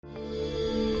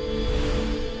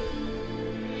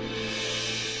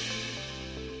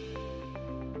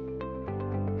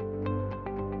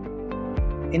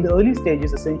In the early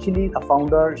stages, essentially, a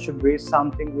founder should raise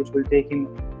something which will take him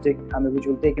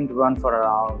to run for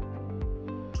around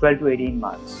 12 to 18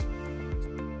 months.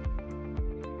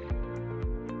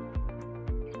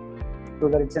 So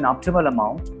that it's an optimal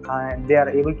amount and they are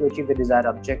able to achieve the desired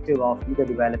objective of either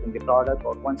developing the product,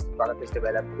 or once the product is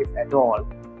developed, if at all,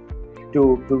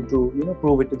 to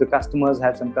prove it to the customers,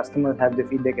 have some customers have the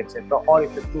feedback, etc. Or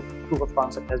if the proof of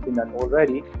concept has been done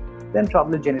already, then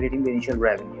probably generating the initial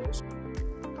revenues.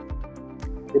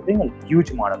 They bring a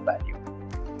huge amount of value.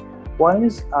 One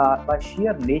is by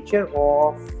sheer nature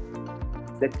of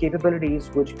the capabilities,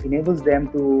 which enables them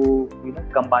to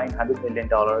combine $100 million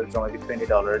or maybe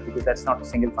 $20, because that's not a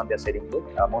single fund they're sitting with.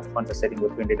 Most funds are sitting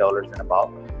with $20 and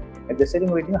above. If they're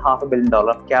sitting with $500 million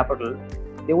of capital,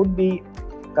 they would be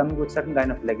coming with certain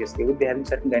kind of legacy. They would be having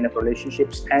certain kind of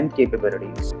relationships and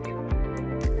capabilities.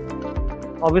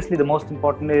 Obviously, the most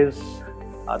important is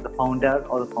the founder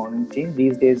or the founding team.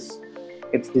 These days,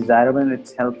 it's desirable and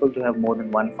it's helpful to have more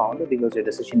than one founder, because your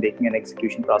decision-making and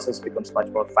execution process becomes much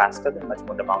more faster and much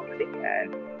more democratic,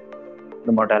 and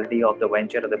the mortality of the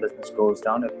venture or the business goes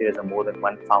down if there is more than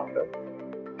one founder.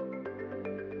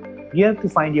 You have to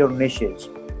find your niches.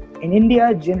 In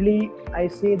India, generally, I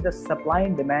say the supply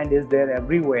and demand is there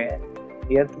everywhere.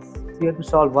 You have to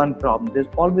solve one problem. There's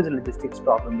always a logistics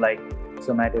problem, like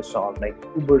Zomato solved, like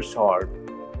Uber solved.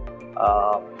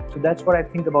 So that's what I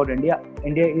think about India.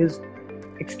 India is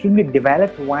extremely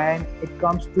developed when it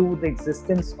comes to the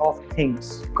existence of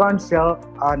things. You can't sell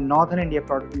a Northern India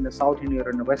product in the South India or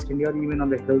in the West India or even on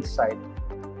the hillside.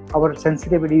 Our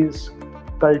sensitivities,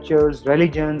 cultures,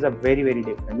 religions are very, very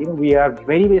different. We are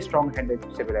very, very strong-handed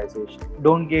civilization.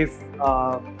 Don't give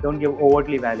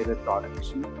overtly valuable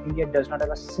products. India does not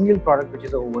have a single product which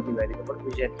is overtly valuable,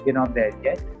 which we're not there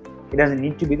yet. It doesn't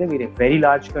need to be there. We're a very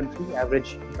large country.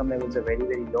 Average income levels are very,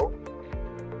 very low.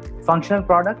 Functional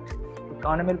product,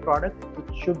 economical product,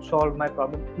 it should solve my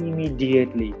problem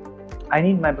immediately. I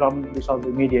need my problem to be solved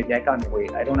immediately. I can't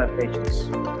wait. I don't have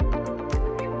patience.